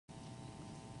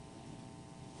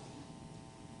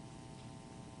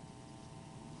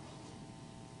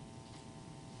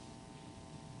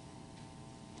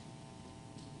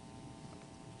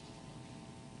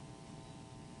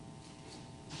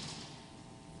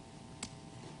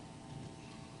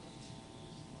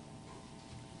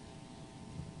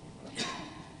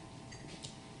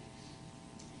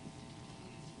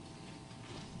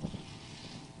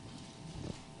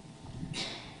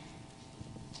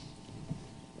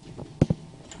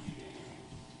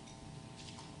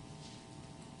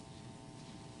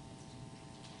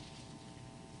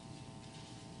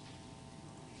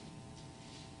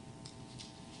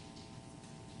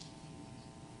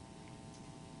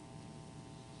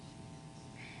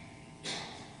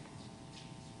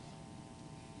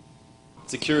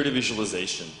Security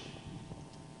visualization.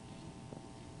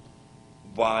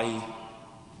 Why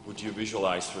would you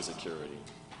visualize for security?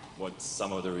 What's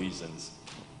some of the reasons?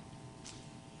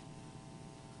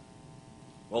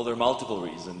 Well, there are multiple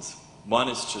reasons. One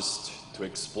is just to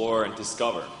explore and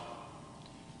discover.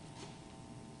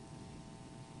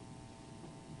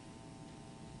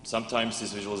 Sometimes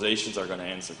these visualizations are going to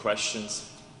answer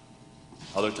questions.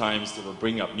 Other times they will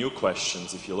bring up new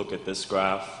questions. If you look at this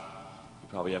graph, you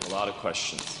probably have a lot of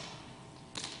questions.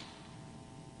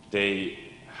 They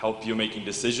help you making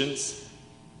decisions.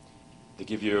 They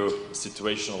give you a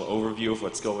situational overview of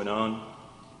what's going on.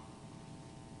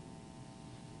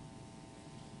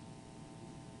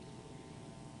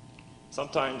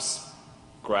 Sometimes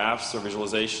graphs or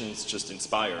visualizations just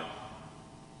inspire.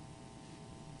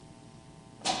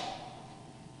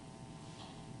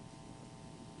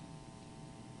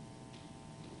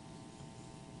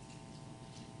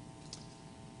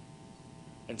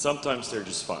 And sometimes they're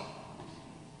just fun.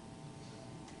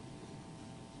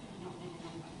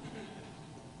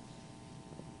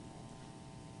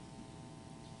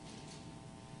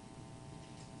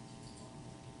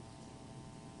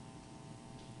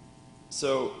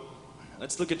 So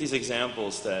let's look at these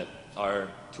examples that are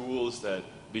tools that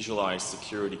visualize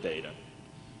security data.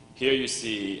 Here you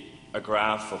see a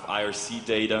graph of IRC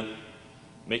data.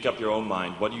 Make up your own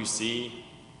mind. What do you see?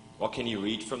 What can you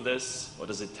read from this? What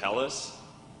does it tell us?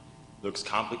 Looks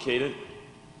complicated.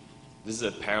 This is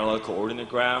a parallel coordinate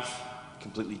graph,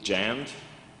 completely jammed.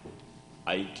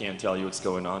 I can't tell you what's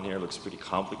going on here. It looks pretty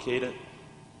complicated.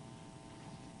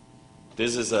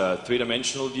 This is a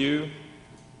three-dimensional view.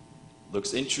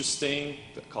 Looks interesting.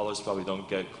 The colors probably don't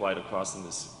get quite across in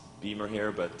this beamer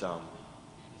here, but I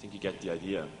think you get the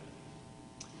idea.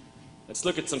 Let's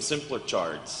look at some simpler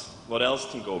charts. What else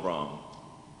can go wrong?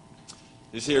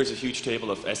 This here is a huge table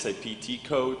of SAP T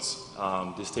codes.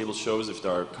 This table shows if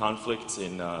there are conflicts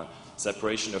in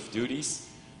separation of duties.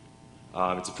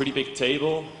 It's a pretty big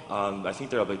table. I think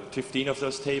there are about 15 of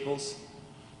those tables.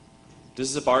 This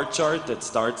is a bar chart that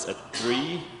starts at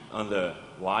 3 on the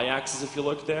y-axis if you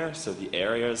look there. So the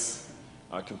areas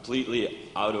are completely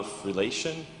out of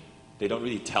relation. They don't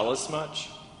really tell us much.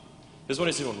 This one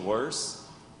is even worse.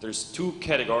 There's 2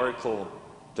 categorical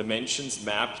dimensions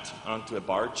mapped onto a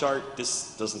bar chart.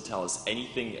 This doesn't tell us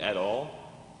anything at all.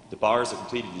 The bars are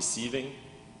completely deceiving.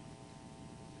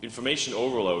 Information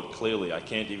overload, clearly. I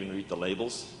can't even read the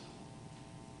labels.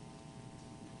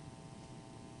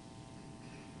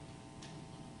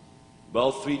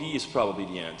 Well, 3D is probably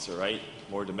the answer, right?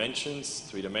 More dimensions,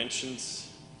 3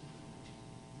 dimensions,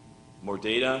 more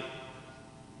data.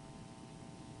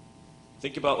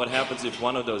 Think about what happens if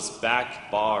one of those back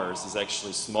bars is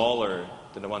actually smaller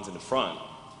than the ones in the front.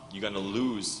 You're going to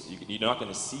lose. You're not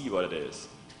going to see what it is.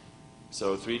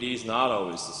 So 3D is not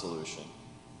always the solution.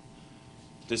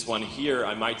 This one here,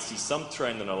 I might see some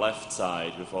trend on the left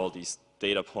side with all these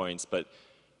data points, but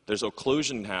there's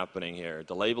occlusion happening here.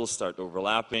 The labels start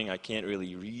overlapping. I can't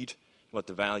really read what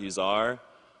the values are.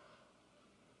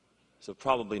 So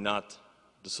probably not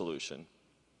the solution.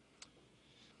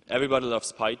 Everybody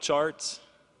loves pie charts.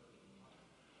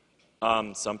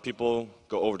 Some people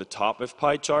go over the top with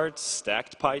pie charts,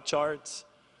 stacked pie charts.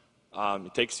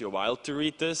 It takes you a while to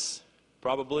read this,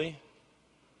 probably.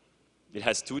 It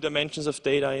has 2 dimensions of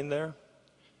data in there.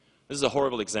 This is a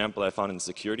horrible example I found in the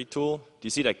security tool. Do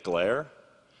you see that glare?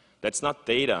 That's not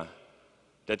data.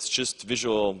 That's just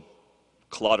visual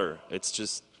clutter. It's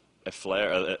just a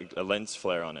flare, a lens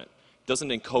flare on it. It doesn't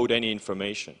encode any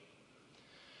information.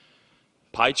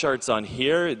 Pie charts on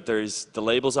here, the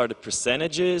labels are the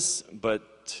percentages,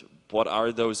 but what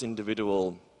are those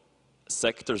individual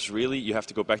sectors really? You have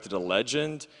to go back to the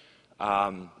legend.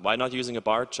 Why not using a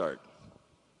bar chart?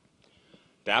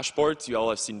 Dashboards, you all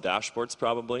have seen dashboards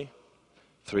probably.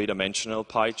 3-dimensional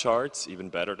pie charts, even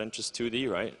better than just 2D,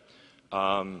 right?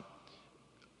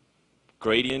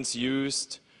 Gradients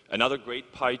used. Another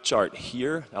great pie chart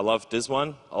here. I love this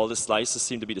one. All the slices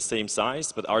seem to be the same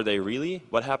size, but are they really?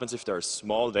 What happens if there are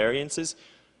small variances?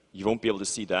 You won't be able to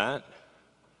see that.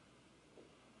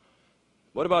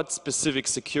 What about specific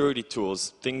security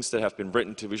tools, things that have been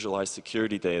written to visualize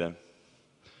security data?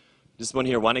 This one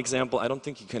here, one example, I don't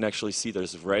think you can actually see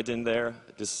there's red in there.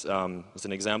 This is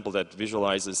an example that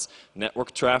visualizes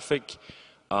network traffic.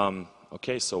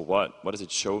 Okay, so what? What does it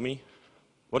show me?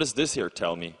 What does this here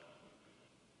tell me?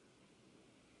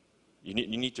 You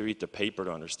need to read the paper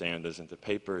to understand this, and the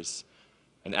paper is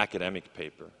an academic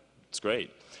paper. It's great.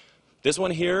 This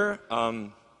one here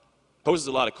poses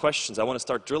a lot of questions. I want to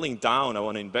start drilling down. I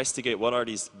want to investigate what are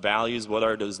these values, what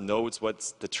are those nodes,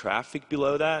 what's the traffic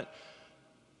below that.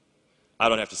 I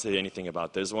don't have to say anything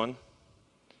about this one.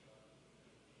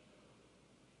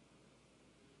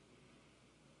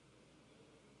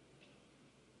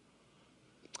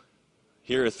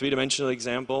 Here, a three-dimensional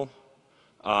example.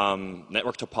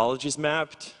 Network topology is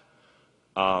mapped.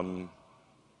 Can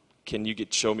you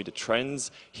show me the trends?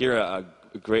 Here,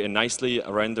 a nicely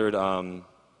rendered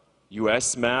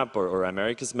US map or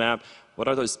America's map. What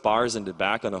are those bars in the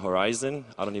back on the horizon?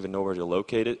 I don't even know where they're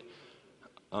located.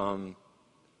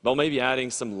 Well, maybe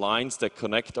adding some lines that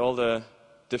connect all the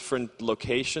different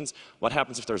locations. What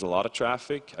happens if there's a lot of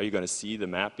traffic? Are you going to see the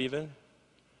map even?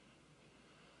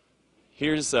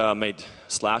 Here's made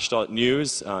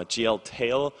Slashdot.News, GL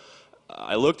Tail.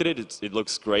 I looked at it, it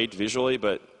looks great visually,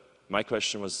 but my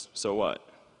question was, so what?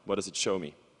 What does it show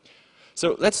me?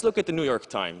 So let's look at the New York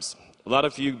Times. A lot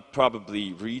of you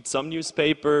probably read some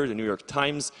newspaper, the New York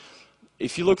Times.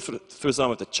 If you look through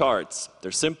some of the charts,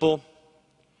 they're simple.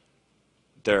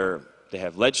 They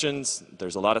have legends.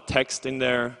 There's a lot of text in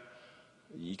there.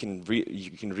 You can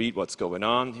read what's going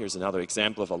on. Here's another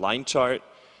example of a line chart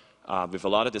with a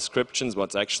lot of descriptions,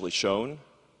 what's actually shown.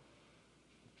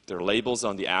 There are labels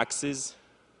on the axis.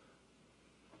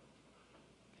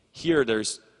 Here,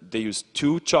 they use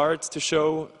two charts to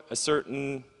show a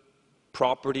certain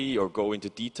property or go into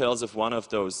details of one of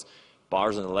those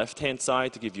bars on the left-hand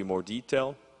side to give you more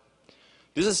detail.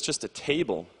 This is just a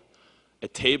table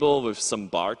with some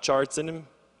bar charts in them,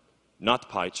 not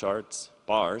pie charts,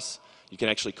 bars. You can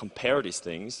actually compare these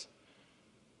things.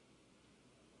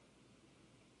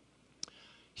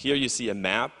 Here you see a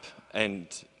map, and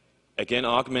again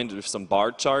augmented with some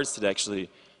bar charts that actually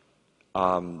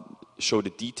show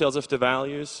the details of the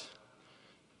values.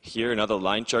 Here another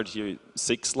line chart, here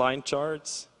 6 line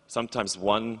charts. Sometimes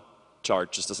one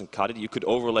chart just doesn't cut it. You could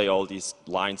overlay all these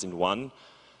lines in one.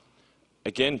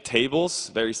 Again, tables,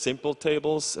 very simple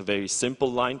tables, a very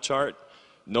simple line chart.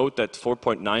 Note that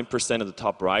 4.9% of the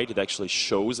top right, it actually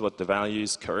shows what the value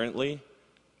is currently,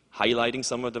 highlighting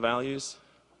some of the values.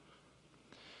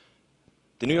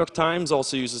 The New York Times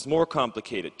also uses more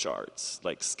complicated charts,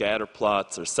 like scatter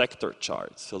plots or sector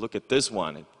charts. So look at this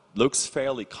one. It looks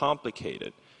fairly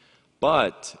complicated,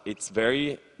 but it's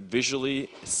very visually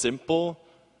simple.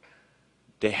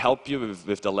 They help you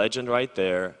with the legend right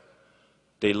there.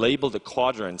 They label the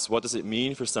quadrants. What does it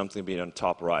mean for something to be on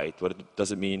top right? What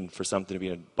does it mean for something to be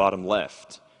on bottom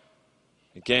left?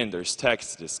 Again, there's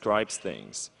text that describes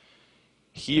things.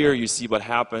 Here you see what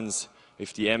happens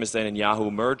if the MSN and Yahoo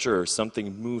merger,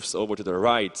 something moves over to the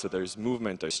right. So there's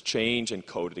movement, there's change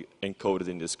encoded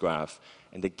in this graph.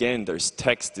 And again, there's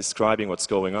text describing what's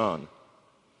going on.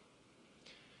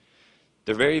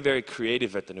 They're very, very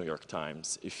creative at the New York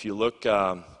Times. If you look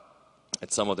at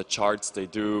some of the charts they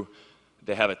do,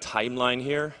 they have a timeline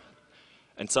here,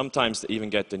 and sometimes they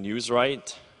even get the news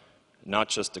right, not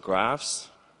just the graphs.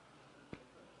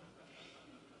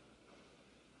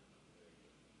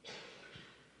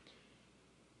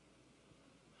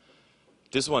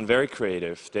 This one, very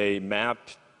creative. They map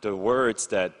the words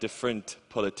that different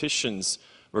politicians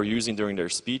were using during their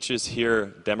speeches.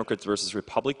 Here, Democrats versus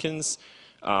Republicans.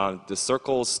 The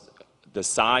circles, the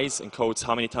size encodes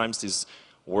how many times this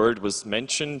word was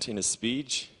mentioned in a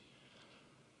speech.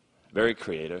 Very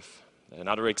creative.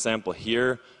 Another example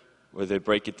here, where they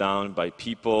break it down by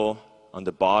people. On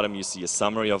the bottom, you see a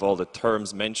summary of all the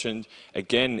terms mentioned.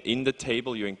 Again, in the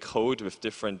table, you encode with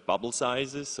different bubble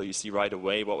sizes, so you see right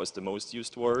away what was the most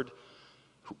used word,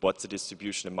 what's the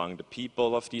distribution among the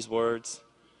people of these words.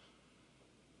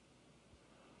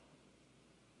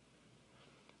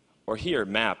 Or here,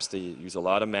 maps. They use a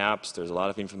lot of maps. There's a lot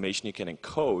of information you can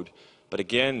encode. But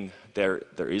again, there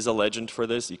is a legend for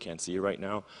this. You can't see it right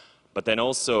now. But then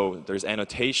also, there's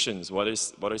annotations. What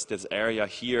is this area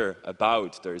here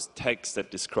about? There's text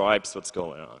that describes what's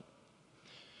going on.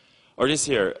 Or this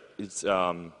here, it's,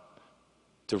 to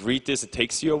read this, it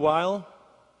takes you a while.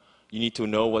 You need to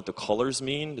know what the colors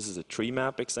mean. This is a tree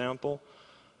map example.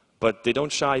 But they don't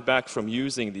shy back from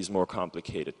using these more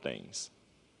complicated things.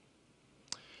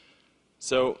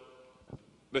 So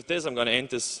with this, I'm going to end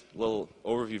this little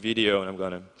overview video, and I'm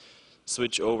going to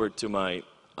switch over to my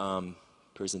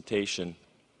presentation.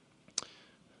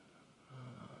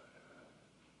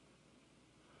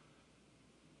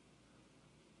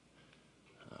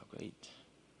 Oh, great.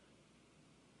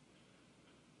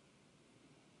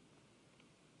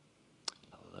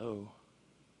 Hello.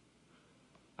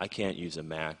 I can't use a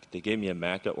Mac. They gave me a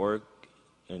Mac at work,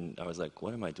 and I was like,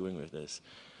 what am I doing with this?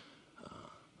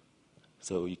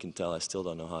 So you can tell I still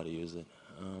don't know how to use it.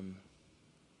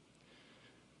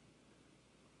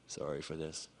 Sorry for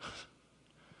this.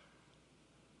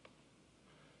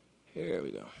 Here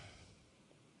we go.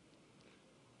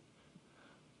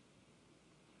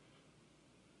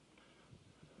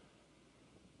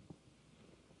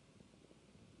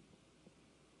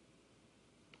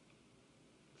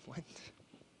 What?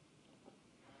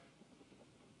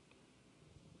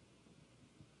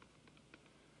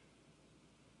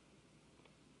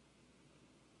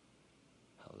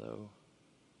 Hello.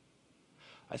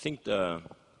 I think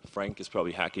Frank is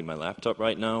probably hacking my laptop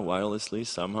right now wirelessly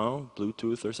somehow,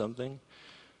 Bluetooth or something.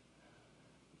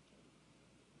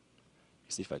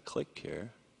 See if I click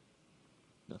here,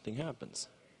 nothing happens.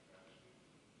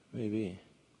 Maybe.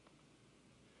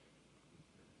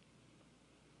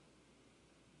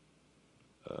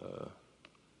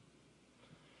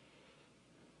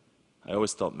 I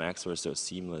always thought Macs were so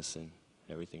seamless and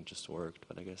everything just worked,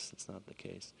 but I guess that's not the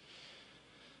case.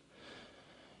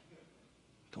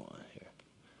 Come on here.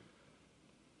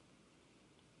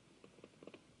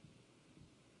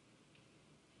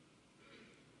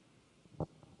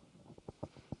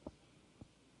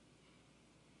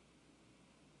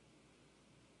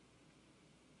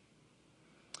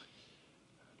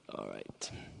 All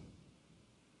right.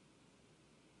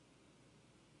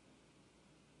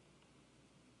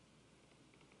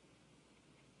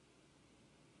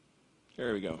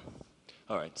 Here we go.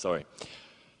 All right, sorry.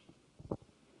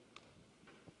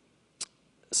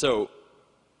 So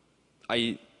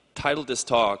I titled this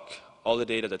talk, All the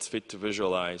Data That's Fit to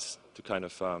Visualize, to kind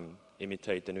of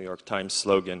imitate the New York Times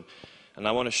slogan. And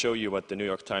I want to show you what the New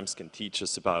York Times can teach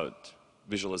us about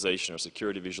visualization or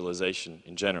security visualization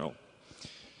in general.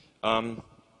 The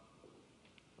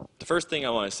first thing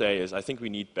I want to say is I think we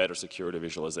need better security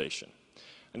visualization.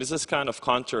 And this is kind of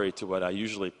contrary to what I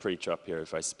usually preach up here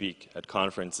if I speak at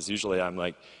conferences. Usually I'm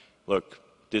like, look,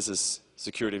 this is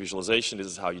security visualization, this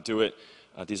is how you do it,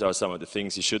 these are some of the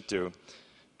things you should do.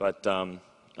 But I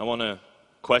want to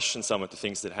question some of the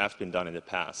things that have been done in the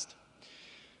past.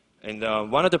 And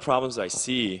one of the problems I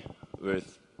see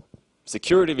with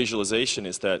security visualization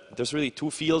is that there's really two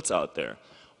fields out there.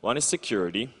 One is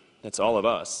security, that's all of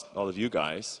us, all of you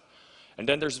guys. And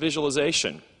then there's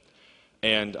visualization.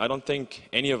 And I don't think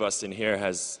any of us in here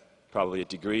has probably a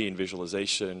degree in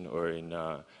visualization or in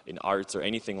arts or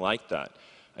anything like that.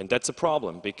 And that's a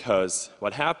problem because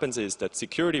what happens is that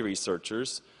security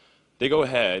researchers, they go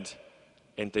ahead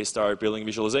and they start building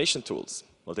visualization tools.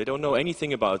 Well, they don't know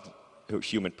anything about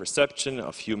human perception,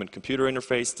 of human computer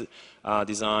interface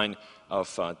design,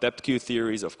 of depth queue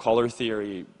theories, of color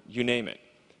theory, you name it.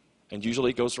 And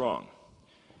usually it goes wrong.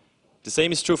 The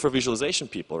same is true for visualization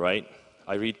people, right?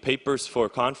 I read papers for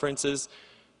conferences,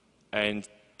 and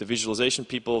the visualization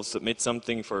people submit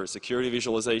something for security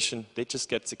visualization. They just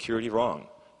get security wrong.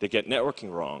 They get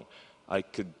networking wrong. I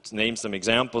could name some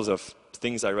examples of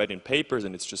things I read in papers,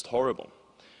 and it's just horrible.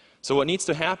 So what needs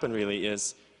to happen really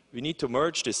is we need to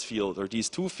merge this field, or these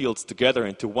two fields together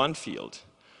into one field.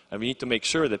 And we need to make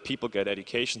sure that people get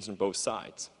educations on both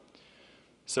sides.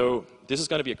 So this is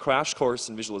going to be a crash course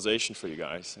in visualization for you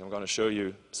guys. And I'm going to show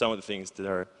you some of the things that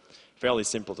are fairly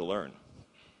simple to learn.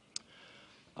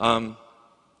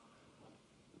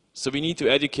 So we need to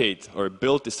educate or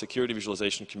build this security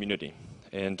visualization community.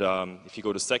 And if you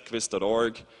go to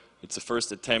secvis.org, it's the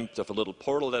first attempt of a little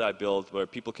portal that I built where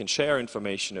people can share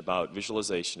information about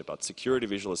visualization, about security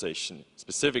visualization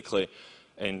specifically,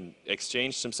 and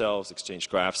exchange themselves, exchange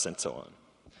graphs, and so on.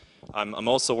 I'm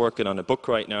also working on a book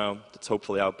right now that's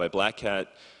hopefully out by Black Hat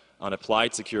on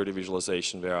applied security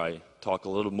visualization, where I talk a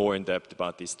little more in depth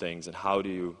about these things and how do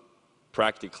you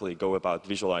practically go about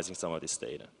visualizing some of this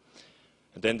data.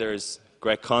 And then there's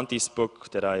Greg Conti's book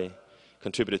that I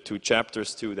contributed 2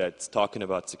 chapters to that's talking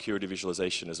about security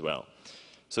visualization as well.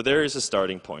 So there is a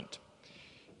starting point.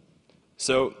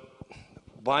 So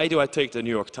why do I take the New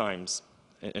York Times?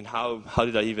 And how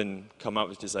did I even come up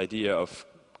with this idea of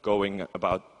going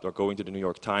to the New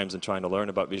York Times and trying to learn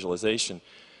about visualization?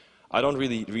 I don't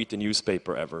really read the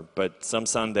newspaper ever, but some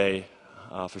Sunday,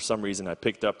 for some reason, I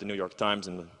picked up the New York Times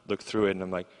and looked through it, and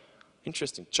I'm like,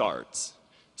 interesting charts.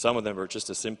 Some of them were just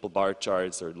a simple bar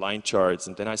charts or line charts,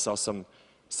 and then I saw some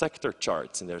sector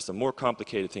charts, and there's some more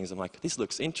complicated things. I'm like, this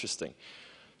looks interesting.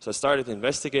 So I started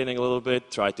investigating a little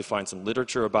bit, tried to find some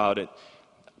literature about it,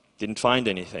 didn't find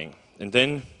anything. And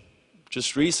then,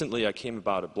 just recently, I came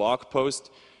about a blog post,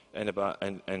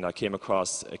 and I came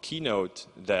across a keynote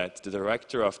that the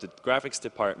director of the graphics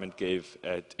department gave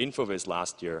at Infoviz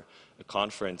last year, a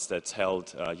conference that's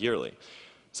held yearly.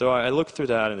 So I looked through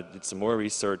that and did some more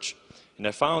research, and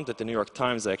I found that the New York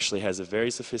Times actually has a very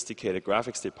sophisticated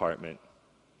graphics department.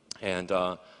 And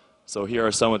so here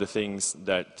are some of the things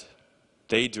that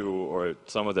they do, or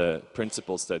some of the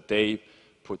principles that they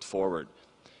put forward.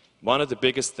 One of the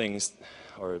biggest things,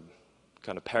 or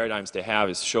kind of paradigms they have,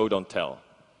 is show, don't tell.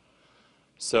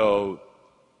 So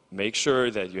make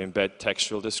sure that you embed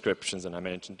textual descriptions, and I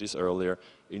mentioned this earlier,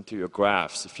 into your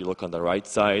graphs. If you look on the right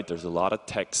side, there's a lot of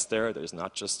text there. There's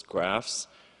not just graphs.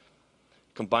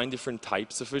 Combine different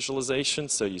types of visualization.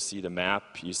 So you see the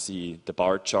map, you see the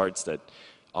bar charts that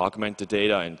augment the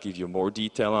data and give you more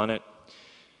detail on it.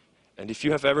 And if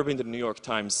you have ever been to the New York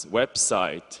Times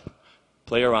website,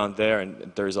 play around there,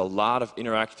 and there's a lot of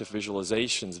interactive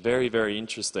visualizations, very, very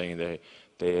interesting.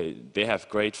 They have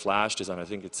great Flash design. I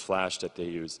think it's Flash that they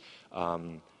use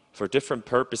for different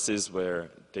purposes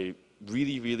where they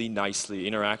really, really nicely,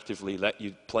 interactively let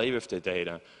you play with the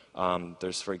data.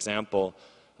 There's, for example,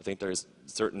 I think there's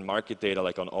certain market data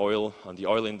like on oil, on the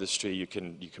oil industry, you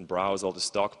can browse all the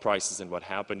stock prices and what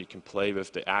happened. You can play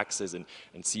with the axes and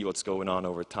see what's going on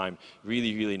over time.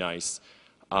 Really, really nice.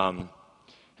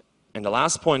 And the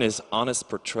last point is honest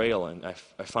portrayal, and I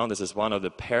found this as one of the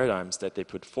paradigms that they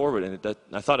put forward, and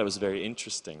I thought it was very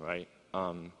interesting, right?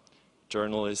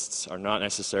 Journalists are not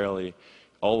necessarily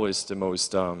always the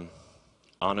most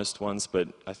honest ones, but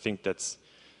I think it's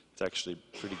actually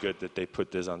pretty good that they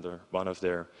put this under one of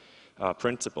their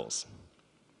principles.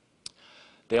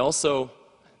 They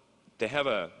have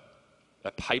a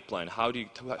pipeline. How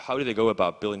do they go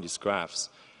about building these graphs?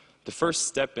 The first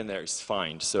step in there is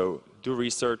find. So do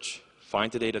research,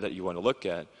 find the data that you want to look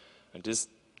at, and this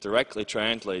directly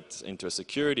translates into a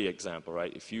security example,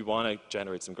 right? If you want to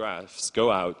generate some graphs, go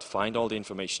out, find all the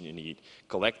information you need,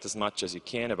 collect as much as you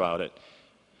can about it,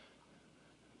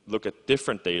 look at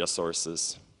different data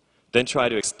sources, then try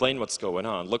to explain what's going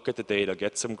on. Look at the data,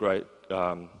 get some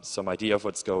idea of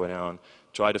what's going on,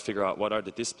 try to figure out what are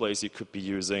the displays you could be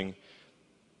using.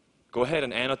 Go ahead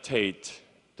and annotate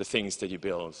the things that you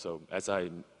build. So as I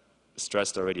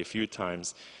stressed already a few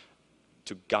times,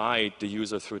 to guide the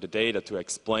user through the data, to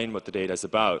explain what the data is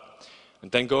about.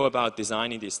 And then go about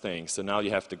designing these things. So now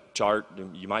you have the chart,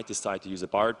 you might decide to use a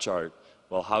bar chart.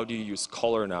 Well, how do you use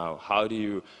color now? How do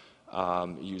you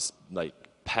use like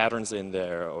patterns in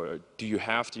there, or do you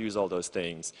have to use all those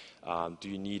things? Do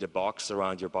you need a box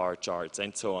around your bar charts,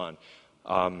 and so on?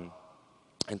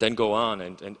 And then go on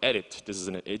and edit. This is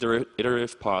an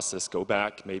iterative process. Go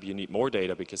back. Maybe you need more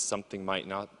data because something might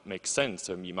not make sense,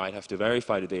 or you might have to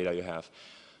verify the data you have.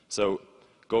 So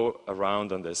go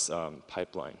around on this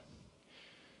pipeline.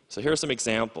 So here are some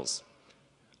examples.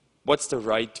 What's the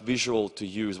right visual to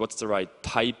use? What's the right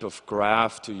type of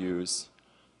graph to use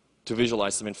to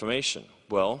visualize some information?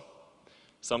 Well,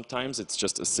 sometimes it's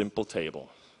just a simple table.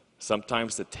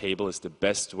 Sometimes the table is the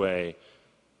best way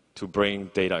to bring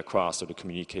data across or to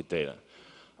communicate data.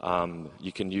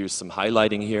 You can use some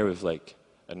highlighting here with like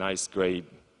a nice gray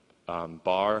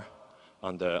bar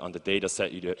on the data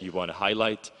set you want to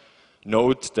highlight.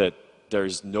 Note that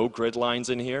there's no grid lines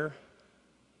in here.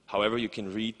 However, you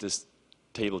can read this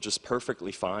table just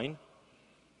perfectly fine.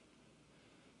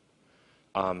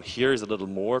 Here's a little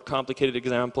more complicated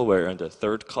example where in the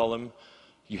third column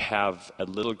you have a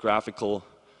little graphical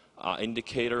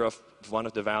indicator of one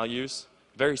of the values.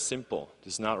 Very simple.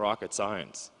 This is not rocket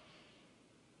science.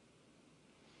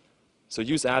 So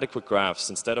use adequate graphs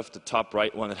instead of the top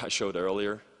right one that I showed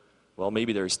earlier. Well,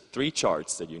 maybe there's 3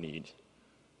 charts that you need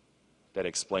that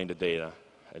explain the data.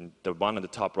 And the one on the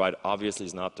top right obviously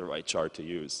is not the right chart to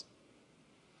use.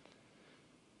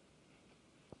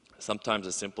 Sometimes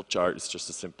a simple chart is just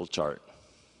a simple chart.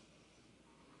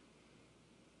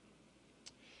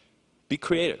 Be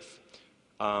creative.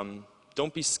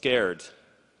 Don't be scared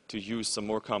to use some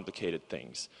more complicated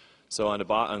things. So on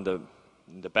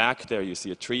the back there, you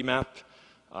see a tree map.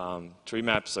 Tree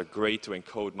maps are great to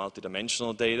encode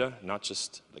multidimensional data, not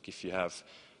just like if you have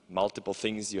multiple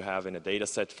things you have in a data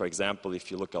set. For example,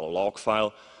 if you look at a log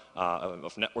file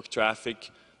of network traffic,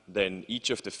 then each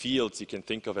of the fields you can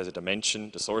think of as a dimension,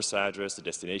 the source address, the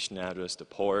destination address, the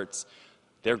ports.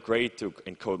 They're great to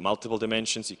encode multiple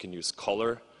dimensions. You can use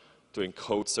color to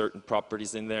encode certain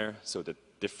properties in there so that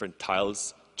different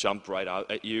tiles jump right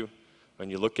out at you when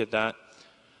you look at that.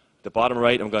 The bottom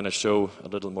right, I'm going to show a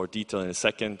little more detail in a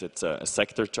second. It's a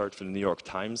sector chart from the New York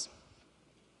Times.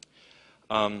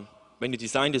 When you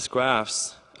design these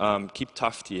graphs, keep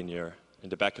Tufte in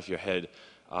the back of your head.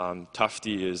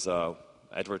 Tufte is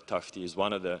Edward Tufte is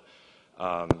one of the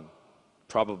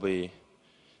probably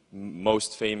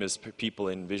most famous people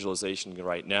in visualization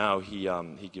right now.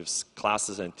 He gives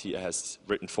classes and he has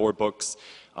written 4 books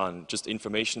on just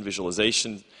information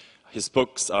visualization. His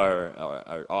books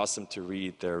are awesome to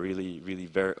read. They're really, really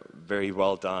very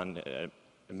well done.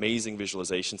 Amazing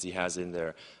visualizations he has in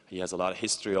there. He has a lot of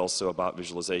history also about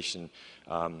visualization.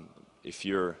 If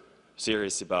you're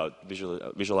serious about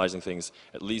visualizing things,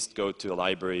 at least go to a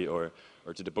library or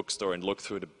to the bookstore and look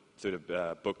through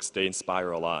the books. They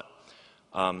inspire a lot.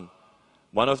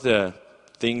 One of the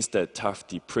things that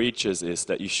Tufte preaches is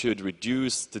that you should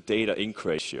reduce the data ink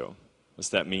ratio. What does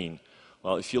that mean?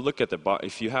 Well, if you look at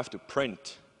if you have to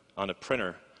print on a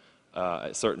printer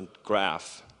a certain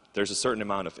graph, there's a certain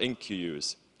amount of ink you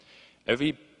use.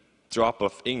 Every drop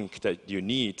of ink that you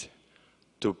need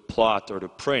to plot or to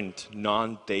print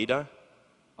non-data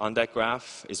on that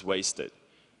graph is wasted.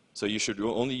 So you should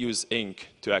only use ink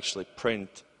to actually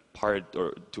print part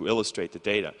or to illustrate the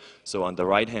data. So on the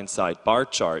right-hand side bar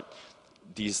chart,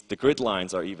 the grid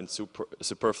lines are even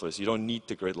superfluous. You don't need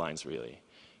the grid lines really.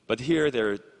 But here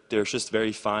there's just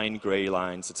very fine gray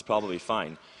lines. It's probably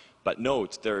fine. But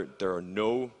note, there are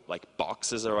no like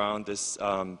boxes around this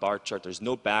bar chart. There's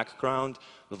no background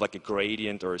with like a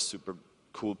gradient or a super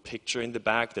cool picture in the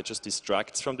back that just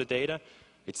distracts from the data.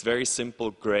 It's very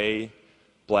simple gray,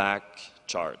 black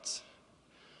charts.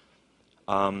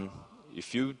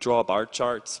 If you draw bar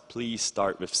charts, please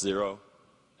start with 0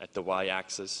 at the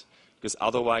y-axis, because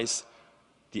otherwise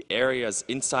the areas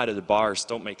inside of the bars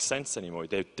don't make sense anymore.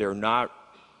 They're not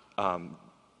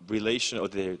relational.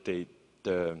 The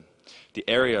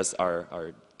areas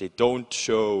they don't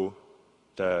show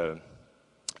the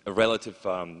relative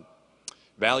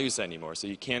values anymore. So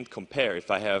you can't compare.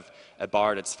 If I have a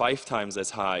bar that's 5 times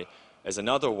as high as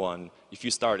another one, if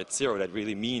you start at 0, that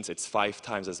really means it's 5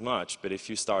 times as much. But if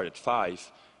you start at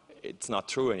 5, it's not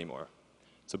true anymore.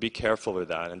 So be careful with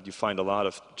that. And you find a lot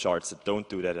of charts that don't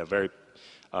do that, are very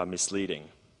misleading.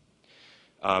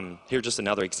 Here's just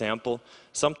another example.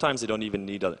 Sometimes you don't even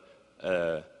need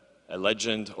a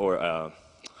legend or a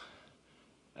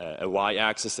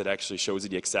y-axis that actually shows you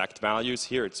the exact values.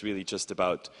 Here it's really just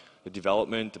about the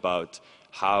development, about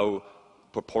how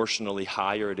proportionally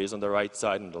higher it is on the right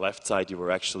side. On the left side you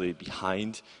were actually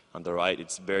behind. On the right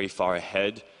it's very far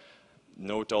ahead.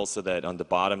 Note also that on the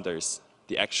bottom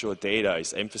the actual data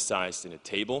is emphasized in a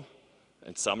table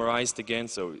and summarized again,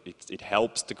 so it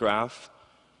helps the graph.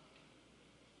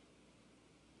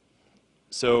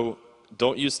 So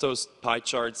don't use those pie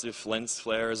charts with lens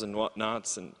flares and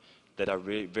whatnots and that are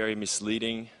very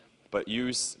misleading, but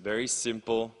use very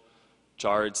simple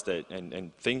charts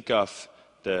and think of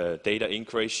the data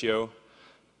ink ratio.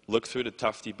 Look through the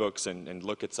Tufte books and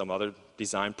look at some other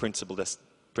design principles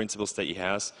that he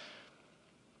has.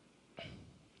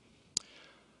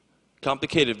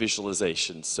 Complicated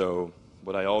visualization. So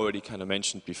what I already kind of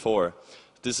mentioned before,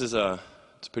 this is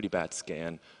it's a pretty bad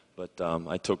scan, but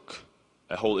I took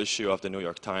a whole issue of the New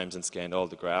York Times and scanned all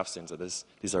the graphs in, so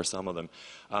these are some of them.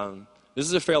 This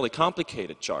is a fairly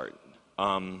complicated chart.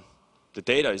 The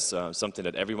data is something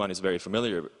that everyone is very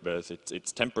familiar with.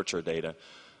 It's temperature data.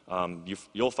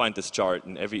 You'll find this chart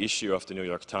in every issue of the New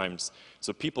York Times,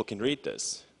 so people can read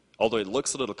this. Although it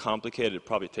looks a little complicated, it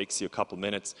probably takes you a couple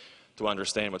minutes to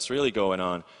understand what's really going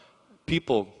on.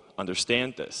 People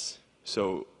understand this,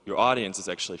 so your audience is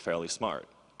actually fairly smart.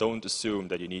 Don't assume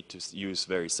that you need to use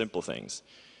very simple things.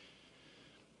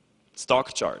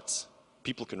 Stock charts.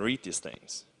 People can read these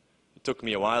things. It took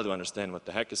me a while to understand what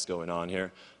the heck is going on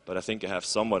here, but I think I have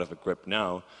somewhat of a grip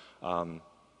now. I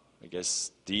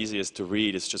guess the easiest to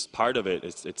read is just part of it.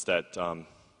 It's that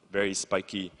very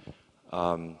spiky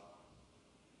line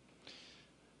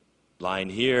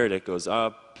here that goes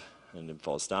up and then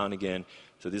falls down again.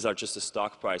 So these are just the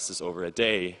stock prices over a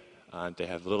day. And they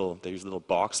use little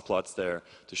box plots there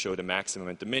to show the maximum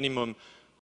and the minimum.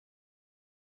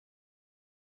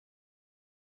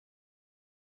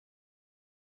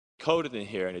 Coded in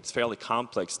here, and it's fairly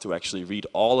complex to actually read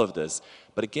all of this.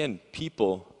 But again,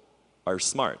 people are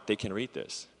smart. They can read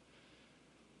this.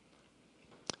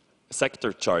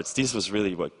 Sector charts. This was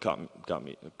really what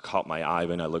caught my eye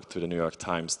when I looked through the New York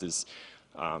Times.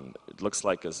 It looks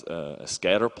like a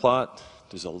scatter plot.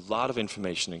 There's a lot of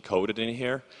information encoded in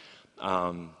here.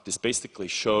 This basically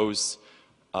shows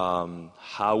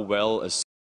how well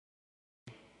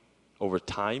over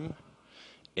time.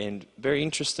 And very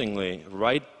interestingly,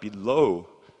 right below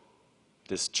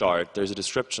this chart, there's a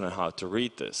description on how to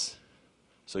read this.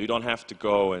 So you don't have to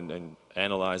go and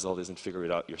analyze all this and figure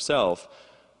it out yourself.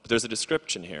 But there's a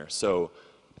description here. So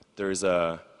there's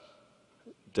the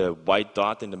white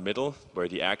dot in the middle where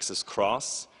the axes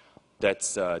cross.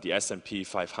 That's the S&P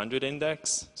 500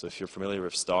 index. So if you're familiar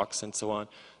with stocks and so on,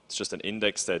 it's just an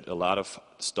index that a lot of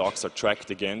stocks are tracked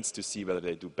against to see whether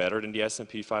they do better than the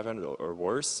S&P 500 or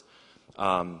worse.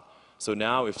 So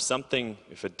now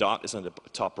if a dot is on the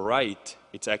top right,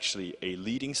 it's actually a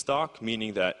leading stock,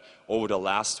 meaning that over the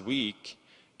last week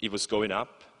it was going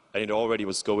up, and it already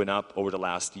was going up over the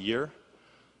last year.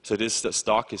 So the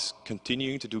stock is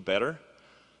continuing to do better.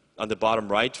 On the bottom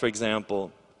right, for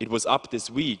example, it was up this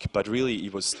week, but really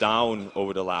it was down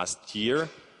over the last year.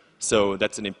 So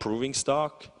that's an improving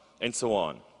stock, and so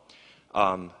on.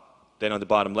 Then on the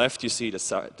bottom left, you see the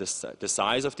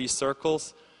size of these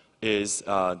circles is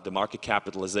the market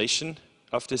capitalization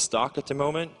of this stock at the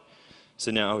moment. So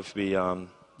now if we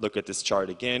look at this chart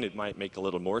again, it might make a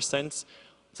little more sense.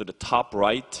 So the top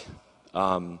right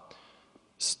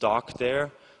stock there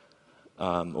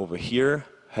over here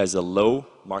has a low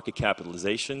market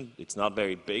capitalization. It's not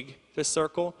very big, this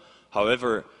circle.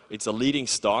 However, it's a leading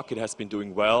stock. It has been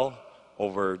doing well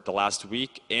over the last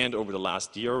week and over the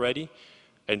last year already.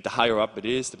 And the higher up it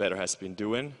is, the better it has been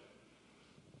doing.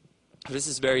 This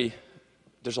is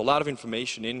there's a lot of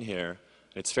information in here.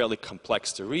 It's fairly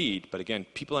complex to read, but again,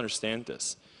 people understand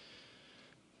this.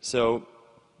 So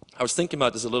I was thinking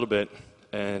about this a little bit,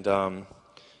 and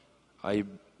I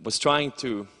was trying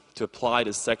to apply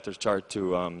this sector chart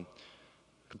to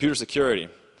computer security.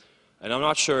 And I'm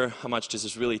not sure how much this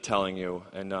is really telling you.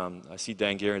 And I see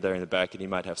Dan Gear there in the back, and he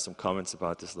might have some comments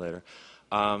about this later.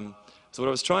 So what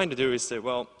I was trying to do is say,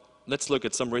 well, let's look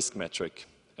at some risk metric.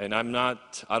 And I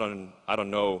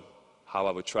don't know how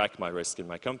I would track my risk in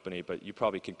my company, but you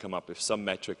probably can come up with some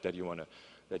metric that you want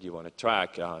to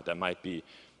track that might be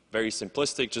very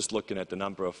simplistic, just looking at the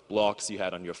number of blocks you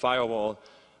had on your firewall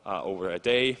over a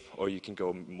day, or you can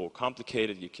go more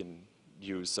complicated. You can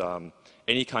use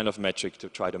any kind of metric to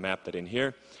try to map that in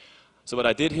here. So what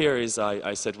I did here is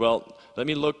I said, well, let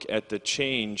me look at the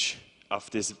change of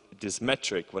this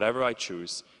metric, whatever I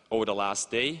choose, over the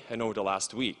last day and over the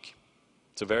last week.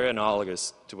 So very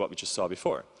analogous to what we just saw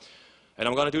before. And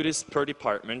I'm going to do this per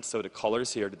department, so the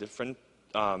colors here, the different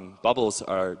bubbles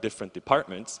are different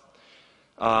departments.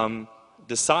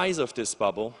 The size of this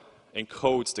bubble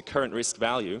encodes the current risk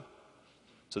value.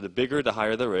 So the bigger, the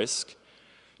higher the risk.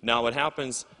 Now what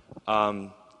happens,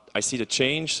 I see the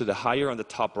change, so the higher on the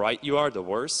top right you are, the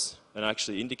worse. And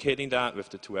actually indicating that with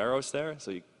the two arrows there,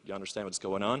 so you understand what's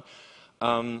going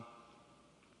on.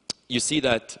 You see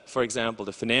that, for example,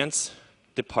 the finance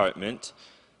department,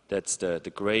 that's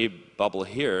the gray bubble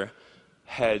here,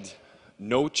 had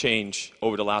no change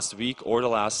over the last week or the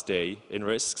last day in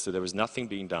risk, so there was nothing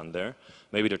being done there.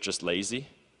 Maybe they're just lazy,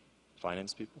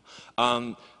 finance people.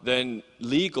 Then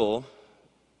legal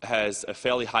has a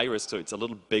fairly high risk, so it's a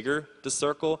little bigger, the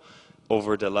circle.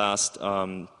 Over the last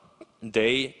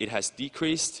day, it has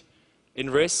decreased in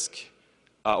risk.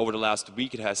 Over the last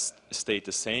week, it has stayed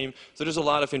the same. So there's a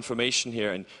lot of information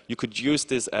here, and you could use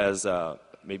this as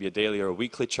maybe a daily or a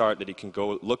weekly chart that you can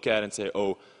go look at and say,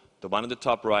 oh, the one on the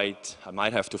top right, I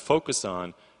might have to focus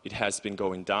on. It has been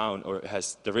going down, or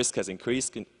the risk has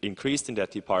increased in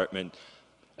that department.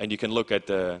 And you can look at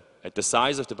the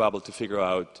size of the bubble to figure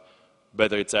out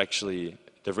whether it's actually,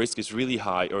 the risk is really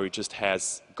high, or it just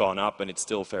has gone up and it's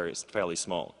still fairly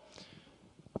small.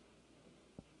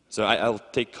 So I'll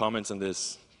take comments on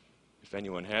this. If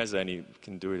anyone has any, we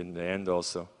can do it in the end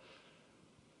also.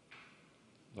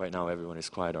 Right now everyone is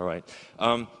quiet, all right.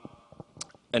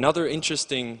 Another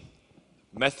interesting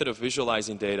method of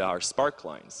visualizing data are spark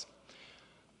lines.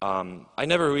 I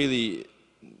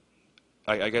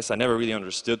guess I never really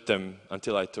understood them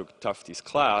until I took Tufte's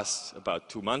class about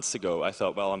 2 months ago. I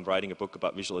thought, well, I'm writing a book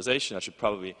about visualization. I should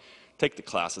probably take the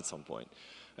class at some point.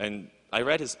 And I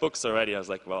read his books already. I was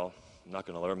like, well, I'm not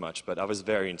going to learn much, but I was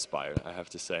very inspired, I have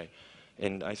to say.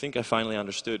 And I think I finally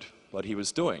understood what he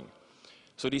was doing.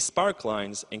 So these spark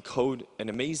lines encode an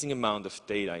amazing amount of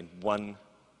data on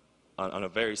a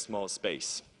very small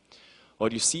space.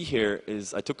 What you see here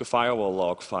is I took a firewall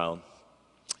log file,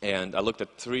 and I looked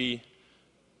at 3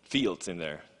 fields in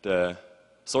there: the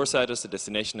source address, the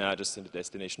destination address, and the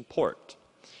destination port.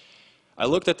 I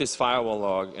looked at this firewall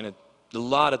log in a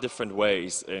lot of different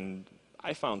ways, and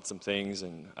I found some things,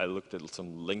 and I looked at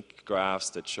some link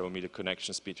graphs that show me the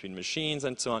connections between machines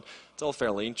and so on. It's all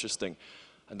fairly interesting.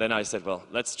 And then I said, well,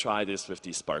 let's try this with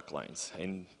these spark lines.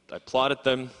 And I plotted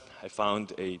them. I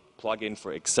found a plugin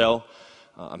for Excel.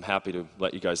 I'm happy to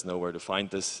let you guys know where to find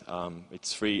this.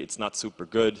 It's free. It's not super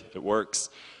good. It works.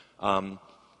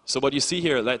 So what you see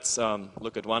here, let's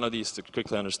look at one of these to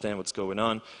quickly understand what's going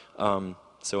on.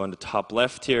 So on the top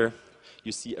left here,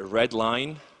 you see a red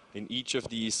line in each of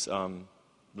these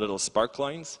little spark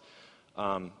lines.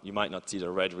 You might not see the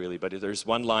red really, but there's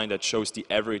one line that shows the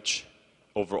average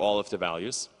over all of the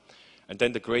values. And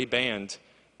then the gray band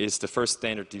is the first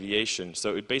standard deviation.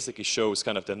 So it basically shows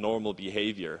kind of the normal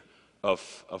behavior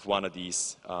of one of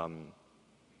these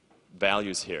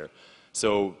values here.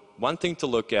 So one thing to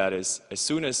look at is as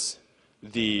soon as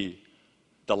the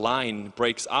line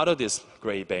breaks out of this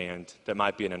gray band, there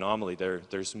might be an anomaly.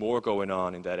 There's more going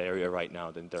on in that area right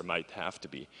now than there might have to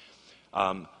be.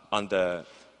 On the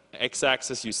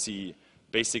x-axis, you see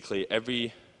basically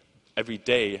every every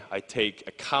day I take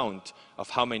a count of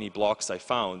how many blocks I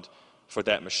found for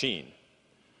that machine.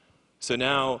 So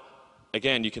now,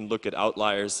 again, you can look at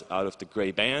outliers out of the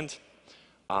gray band,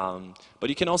 but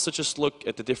you can also just look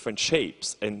at the different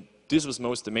shapes. And this was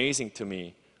most amazing to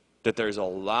me, that there's a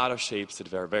lot of shapes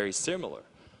that are very similar.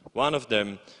 One of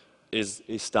them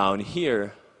is down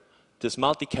here. This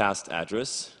multicast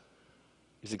address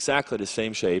is exactly the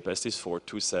same shape as this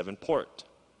 427 port.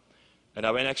 And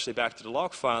I went actually back to the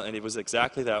log file, and it was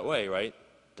exactly that way, right?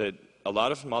 That a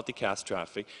lot of multicast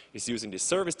traffic is using the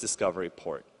service discovery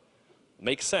port.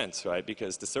 Makes sense, right?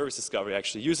 Because the service discovery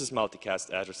actually uses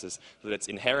multicast addresses, so that's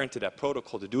inherent to that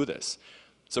protocol to do this.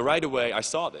 So right away, I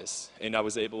saw this, and I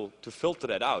was able to filter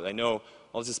that out. I know,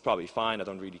 well, this is probably fine. I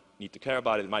don't really need to care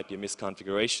about it. It might be a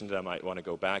misconfiguration that I might want to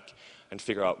go back and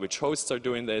figure out which hosts are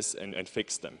doing this and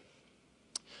fix them.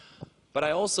 But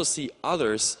I also see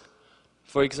others.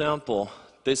 For example,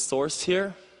 this source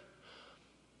here,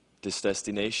 this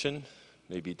destination,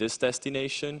 maybe this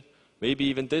destination, maybe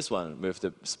even this one with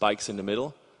the spikes in the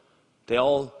middle. They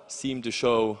all seem to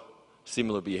show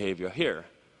similar behavior here.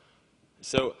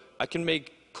 So I can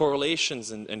make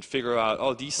correlations and figure out,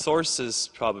 oh, these sources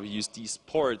probably use these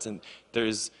ports, and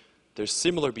there's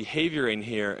similar behavior in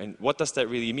here, and what does that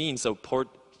really mean? So port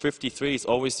 53 is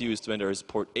always used when there is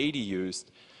port 80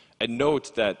 used, and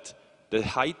note that the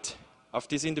height of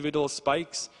these individual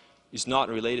spikes is not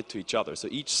related to each other. So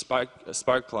each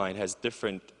spark line has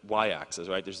different y-axis,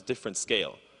 right? There's a different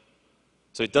scale.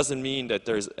 So it doesn't mean that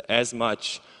there's as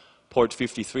much port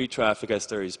 53 traffic as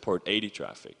there is port 80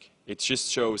 traffic. It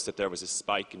just shows that there was a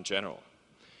spike in general.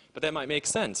 But that might make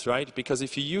sense, right? Because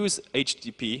if you use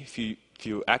HTTP, if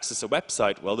you access a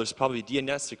website, well, there's probably a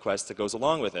DNS request that goes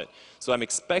along with it. So I'm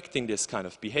expecting this kind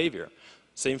of behavior.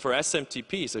 Same for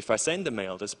SMTP. So if I send a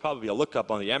mail, there's probably a lookup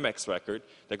on the MX record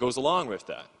that goes along with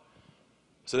that.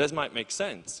 So that might make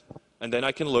sense. And then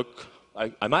I can look,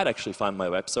 I might actually find my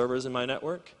web servers in my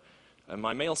network and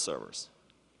my mail servers.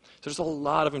 So there's a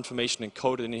lot of information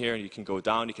encoded in here, and you can go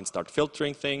down, you can start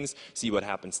filtering things, see what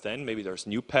happens then. Maybe there's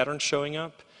new patterns showing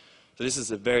up. So this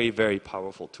is a very, very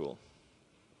powerful tool.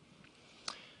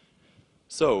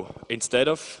 So instead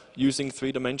of using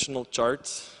three-dimensional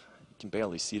charts, you can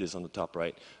barely see this on the top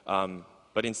right,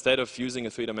 but instead of using a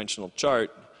three-dimensional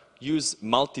chart, use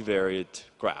multivariate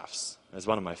graphs. That's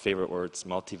one of my favorite words,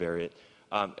 multivariate.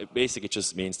 It basically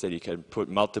just means that you can put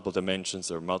multiple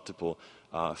dimensions or multiple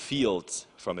fields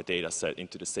from a data set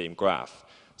into the same graph.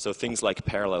 So things like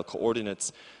parallel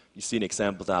coordinates. You see an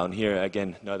example down here.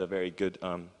 Again, not a very good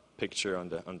picture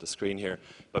on the screen here.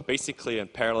 But basically in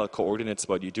parallel coordinates,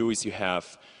 what you do is you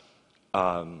have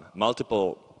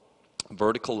multiple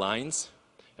vertical lines,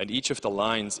 and each of the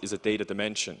lines is a data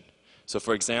dimension. So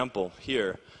for example,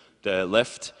 here,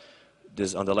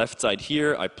 on the left side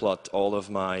here, I plot all of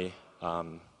my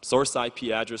source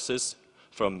IP addresses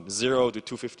from 0 to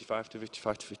 255 to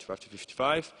 55 to 55 to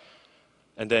 55.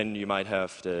 And then you might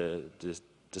have the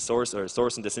source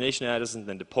and destination address, and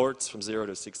then the ports from 0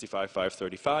 to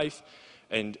 65,535.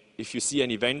 And if you see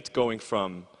an event going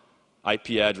from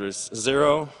IP address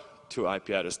 0 to IP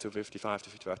address 255 to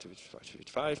 55 to 55 to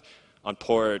 55 on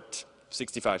port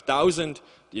 65,000,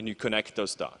 then you connect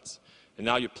those dots. And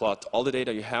now you plot all the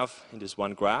data you have in this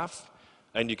one graph,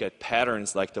 and you get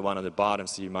patterns like the one on the bottom,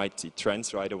 so you might see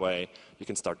trends right away. You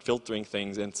can start filtering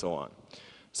things and so on.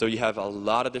 So you have a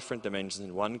lot of different dimensions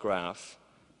in one graph,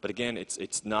 but again,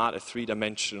 it's not a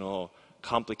three-dimensional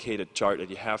complicated chart that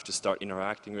you have to start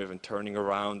interacting with and turning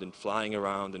around and flying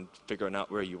around and figuring out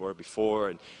where you were before,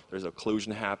 and there's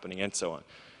occlusion happening and so on.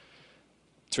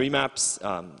 Tree maps,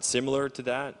 similar to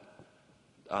that,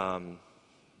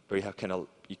 where you have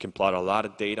you can plot a lot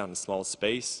of data on a small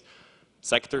space.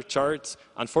 Sector charts,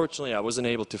 unfortunately, I wasn't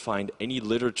able to find any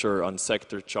literature on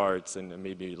sector charts, and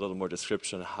maybe a little more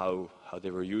description on how they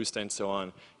were used and so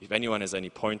on. If anyone has any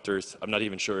pointers, I'm not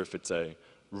even sure if it's a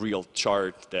real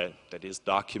chart that is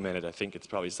documented. I think it's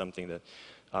probably something that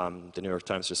the New York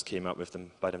Times just came up with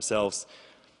them by themselves.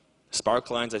 Spark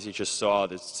lines, as you just saw,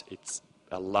 it's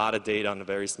a lot of data on a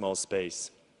very small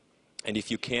space. And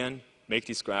if you can, make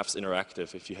these graphs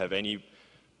interactive. If you have any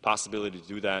possibility to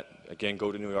do that, again,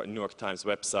 go to New York Times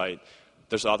website.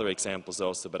 There's other examples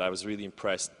also, but I was really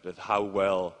impressed with how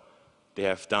well they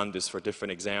have done this for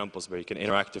different examples where you can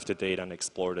interact with the data and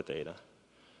explore the data.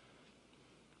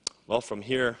 Well, from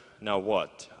here, now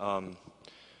what?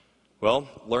 Well,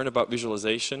 learn about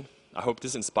visualization. I hope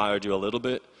this inspired you a little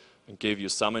bit and gave you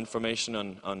some information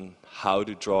on how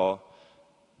to draw,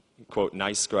 quote,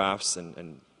 nice graphs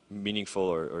and meaningful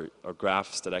or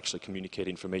graphs that actually communicate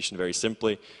information very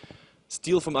simply.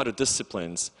 Steal from other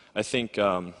disciplines. I think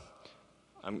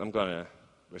I'm going to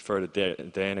refer to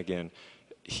Dan again.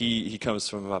 He comes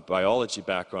from a biology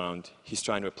background. He's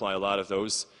trying to apply a lot of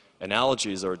those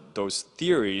analogies or those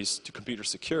theories to computer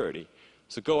security.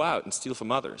 So go out and steal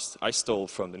from others. I stole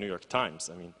from the New York Times.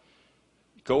 I mean,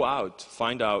 go out,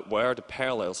 find out where are the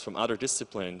parallels from other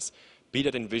disciplines, be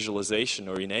that in visualization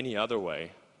or in any other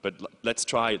way. But let's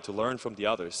try to learn from the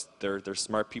others. They're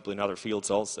smart people in other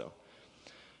fields also.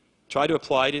 Try to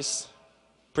apply these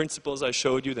principles I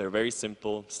showed you. They're very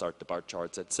simple. Start the bar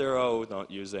charts at 0, don't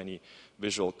use any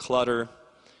visual clutter.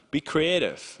 Be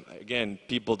creative. Again,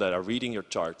 people that are reading your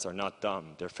charts are not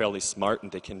dumb. They're fairly smart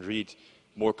and they can read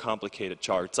more complicated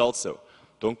charts also.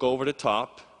 Don't go over the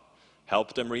top.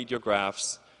 Help them read your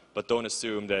graphs, but don't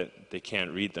assume that they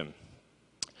can't read them.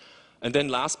 And then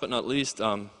last but not least,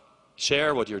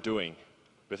 share what you're doing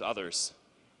with others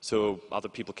so other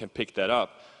people can pick that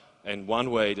up. And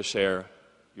one way to share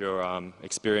your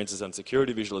experiences on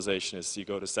security visualization is you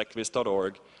go to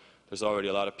secvis.org. There's already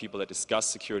a lot of people that discuss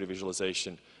security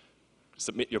visualization.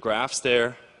 Submit your graphs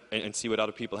there and see what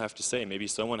other people have to say. Maybe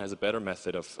someone has a better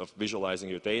method of visualizing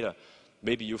your data.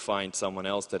 Maybe you find someone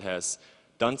else that has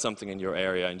done something in your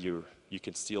area and you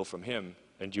can steal from him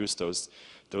and use those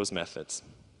methods.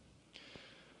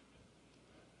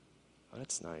 Oh,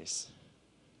 that's nice.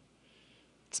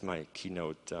 It's my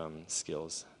keynote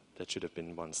skills. That should have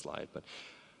been one slide. But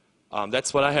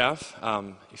that's what I have.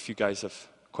 If you guys have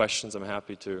questions, I'm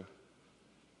happy to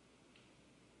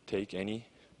take any.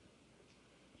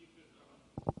 You could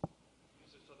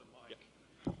use this other mic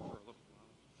for a little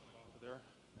while over there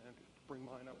and bring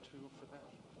mine up too for that.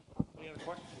 Any other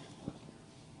questions?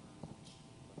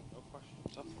 No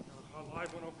questions. Up a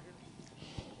live one over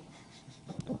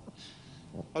here.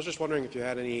 I was just wondering if you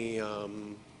had any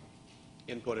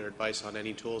input or advice on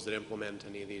any tools that implement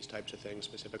any of these types of things,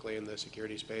 specifically in the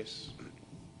security space.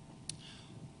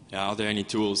 Yeah, are there any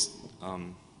tools?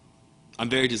 I'm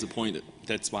very disappointed.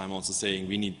 That's why I'm also saying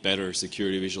we need better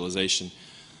security visualization.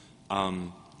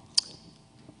 In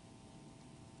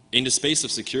the space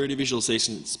of security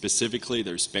visualization specifically,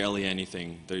 there's barely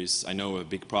anything. I know a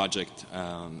big project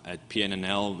at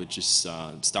PNNL, which is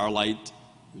Starlight,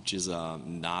 which is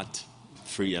not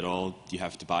free at all. You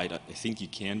have to buy it. I think you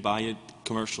can buy it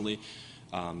commercially,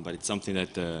 but it's something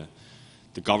that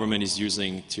the government is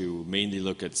using to mainly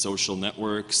look at social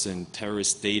networks and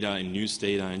terrorist data and news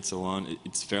data and so on.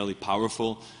 It's fairly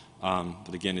powerful,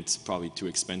 but again, it's probably too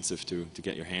expensive to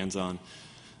get your hands on.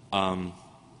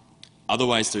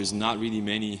 Otherwise, there's not really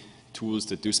many tools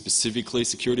that do specifically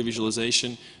security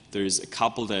visualization. There's a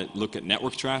couple that look at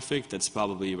network traffic. That's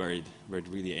probably where it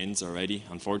really ends already,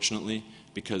 unfortunately,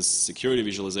 because security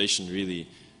visualization really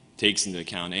takes into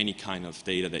account any kind of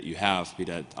data that you have, be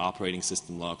that operating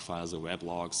system log files or web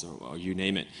logs or you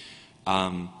name it.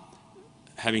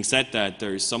 Having said that,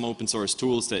 there's some open source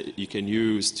tools that you can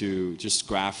use to just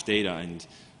graph data, and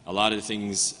a lot of the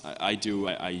things I do,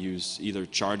 I use either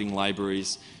charting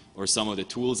libraries or some of the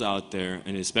tools out there,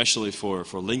 and especially for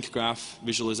link graph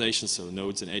visualization, so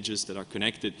nodes and edges that are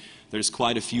connected. There's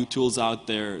quite a few tools out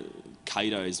there.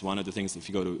 CAIDA is one of the things. If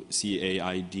you go to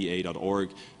caida.org,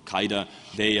 CAIDA,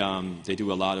 they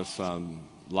do a lot of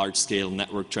large-scale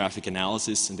network traffic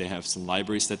analysis, and they have some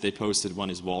libraries that they posted. One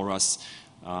is Walrus.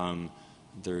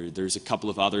 There's a couple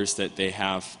of others that they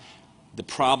have. The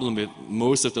problem with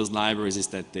most of those libraries is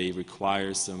that they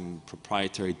require some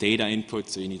proprietary data input,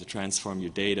 so you need to transform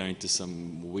your data into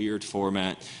some weird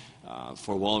format.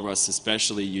 For Walrus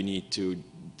especially, you need to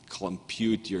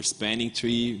compute your spanning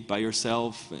tree by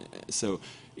yourself. So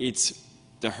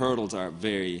the hurdles are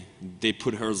they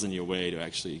put hurdles in your way to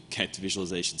actually get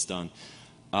visualizations done.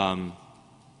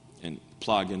 And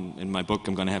plug in my book,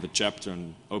 I'm going to have a chapter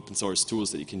on open source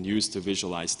tools that you can use to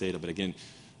visualize data. But again,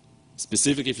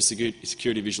 specifically for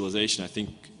security visualization,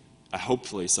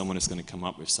 hopefully someone is going to come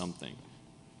up with something.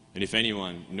 And if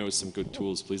anyone knows some good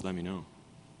tools, please let me know.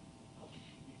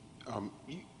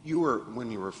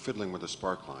 When you were fiddling with the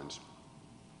sparklines,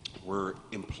 were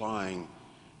implying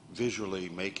visually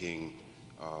making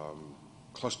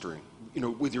clustering,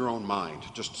 with your own mind,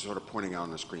 just sort of pointing out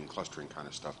on the screen, clustering kind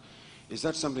of stuff. Is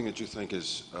that something that you think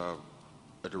is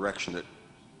a direction that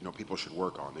people should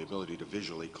work on, the ability to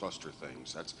visually cluster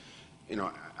things? That's,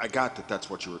 I got that that's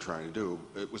what you were trying to do.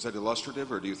 Was that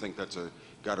illustrative, or do you think that's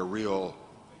got a real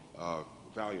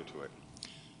value to it?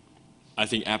 I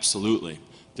think absolutely.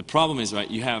 The problem is, right,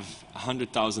 you have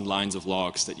 100,000 lines of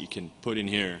logs that you can put in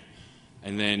here,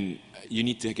 and then you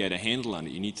need to get a handle on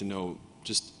it. You need to know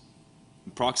just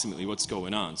approximately what's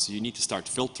going on. So you need to start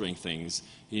filtering things.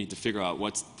 You need to figure out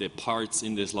what's the parts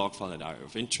in this log file that are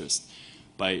of interest.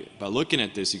 by looking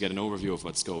at this, you get an overview of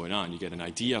what's going on. You get an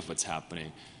idea of what's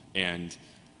happening. And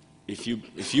if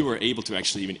you were able to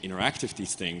actually even interact with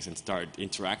these things and start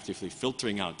interactively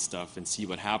filtering out stuff and see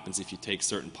what happens if you take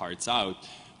certain parts out,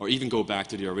 or even go back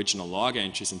to the original log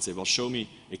entries and say, well, show me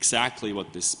exactly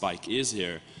what this spike is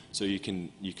here, so you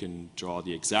can draw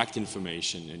the exact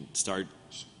information and start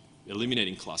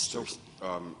eliminating clusters.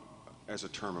 So, as a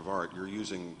term of art, you're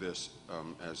using this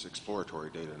as exploratory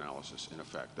data analysis, in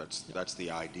effect. That's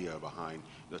the idea behind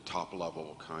the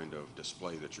top-level kind of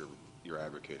display that you're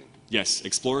advocating. Yes,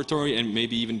 exploratory, and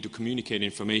maybe even to communicate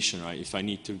information, right? If I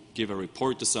need to give a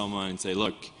report to someone and say,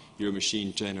 look, your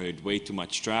machine generated way too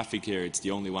much traffic here, it's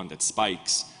the only one that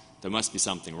spikes, there must be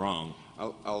something wrong.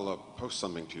 I'll post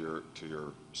something to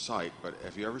your site, but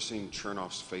have you ever seen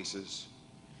Chernoff's Faces?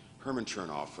 Herman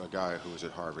Chernoff, a guy who was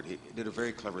at Harvard, he did a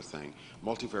very clever thing.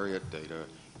 Multivariate data,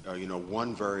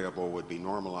 one variable would be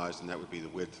normalized, and that would be the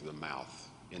width of the mouth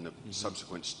in the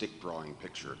subsequent stick drawing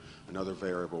picture. Another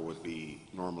variable would be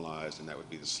normalized, and that would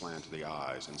be the slant of the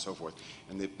eyes, and so forth.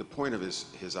 And the point of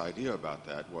his idea about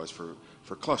that was for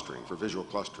clustering, for visual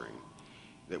clustering,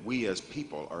 that we as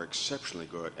people are exceptionally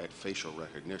good at facial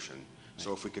recognition.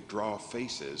 So if we could draw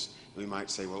faces, we might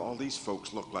say, well, all these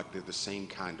folks look like they're the same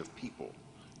kind of people.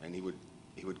 And he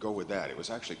would go with that. It was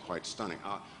actually quite stunning.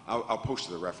 I'll post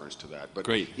the reference to that. But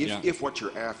great, if what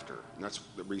you're after, and that's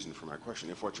the reason for my question,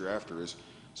 if what you're after is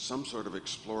some sort of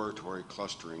exploratory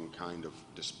clustering kind of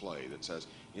display that says,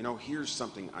 here's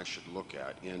something I should look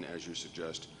at in, as you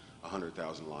suggest,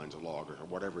 100,000 lines of log or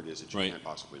whatever it is that you can't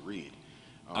possibly read.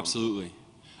 Absolutely.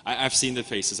 I've seen the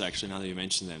faces, actually, now that you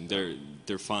mention them.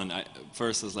 They're fun.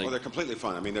 First, I was like... Well, they're completely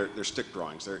fun. I mean, they're stick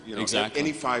drawings. They're, exactly.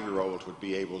 Any 5-year-old would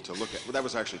be able to look at... Well, that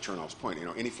was actually Chernoff's point.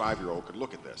 Any 5-year-old could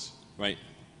look at this. Right.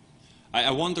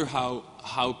 I wonder how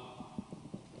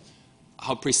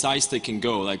precise they can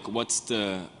go. Like, what's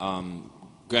the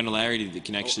granularity that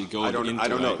can actually go into it? I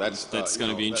don't know. That's going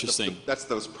to be interesting. That's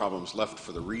those problems left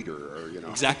for the reader, or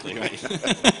Exactly, right.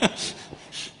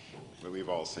 That we've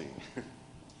all seen.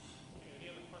 Any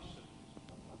other questions?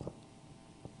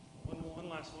 One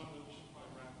last one, we should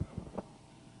probably wrap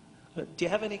up. Do you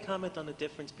have any comment on the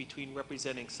difference between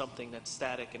representing something that's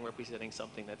static and representing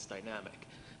something that's dynamic?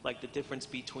 Like the difference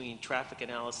between traffic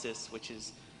analysis, which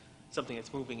is something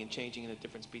that's moving and changing, and the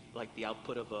difference like the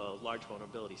output of a large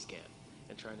vulnerability scan,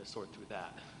 and trying to sort through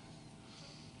that?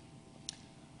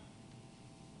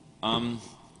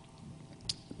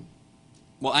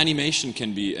 Well, animation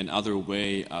can be another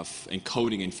way of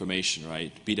encoding information,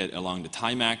 right? Be that along the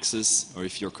time axis, or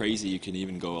if you're crazy, you can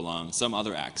even go along some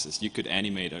other axis. You could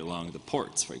animate along the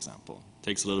ports, for example. It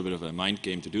takes a little bit of a mind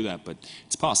game to do that, but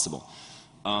it's possible.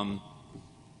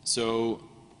 So,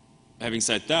 having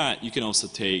said that, you can also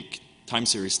take time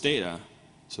series data,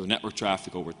 so network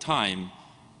traffic over time,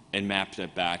 and map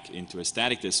that back into a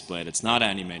static display that's not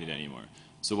animated anymore.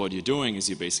 So what you're doing is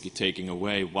you're basically taking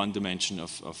away one dimension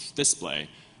of display,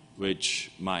 which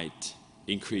might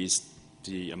increase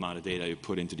the amount of data you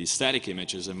put into these static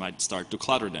images and might start to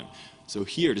clutter them. So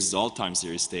here, this is all time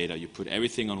series data. You put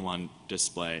everything on one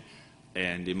display,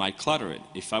 and it might clutter it.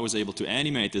 If I was able to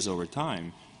animate this over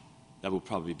time, that would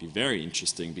probably be very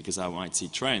interesting, because I might see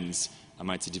trends, I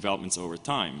might see developments over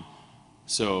time.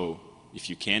 So if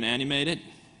you can animate it,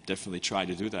 definitely try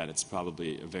to do that. It's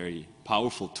probably a very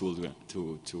powerful tool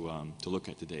to look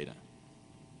at the data.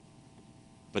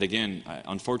 But again,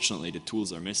 unfortunately, the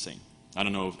tools are missing. I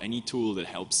don't know of any tool that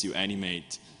helps you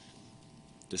animate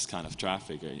this kind of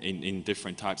traffic in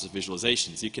different types of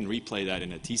visualizations. You can replay that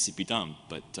in a TCP dump,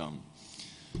 but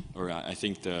or I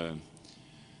think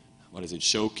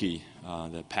Shoki,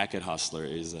 the packet hustler,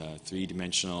 is a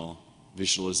 3-dimensional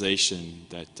visualization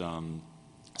that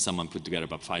someone put together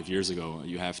about 5 years ago.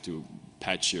 You have to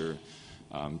patch your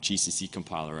GCC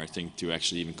compiler, I think, to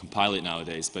actually even compile it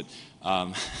nowadays. But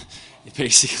it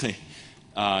basically,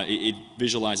 it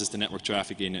visualizes the network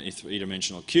traffic in a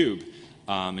 3-dimensional cube.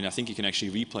 And I think you can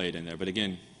actually replay it in there. But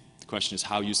again, the question is,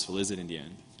 how useful is it in the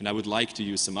end? And I would like to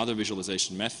use some other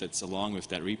visualization methods along with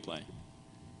that replay.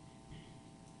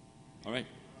 All right.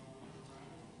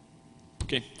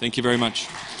 Okay, thank you very much.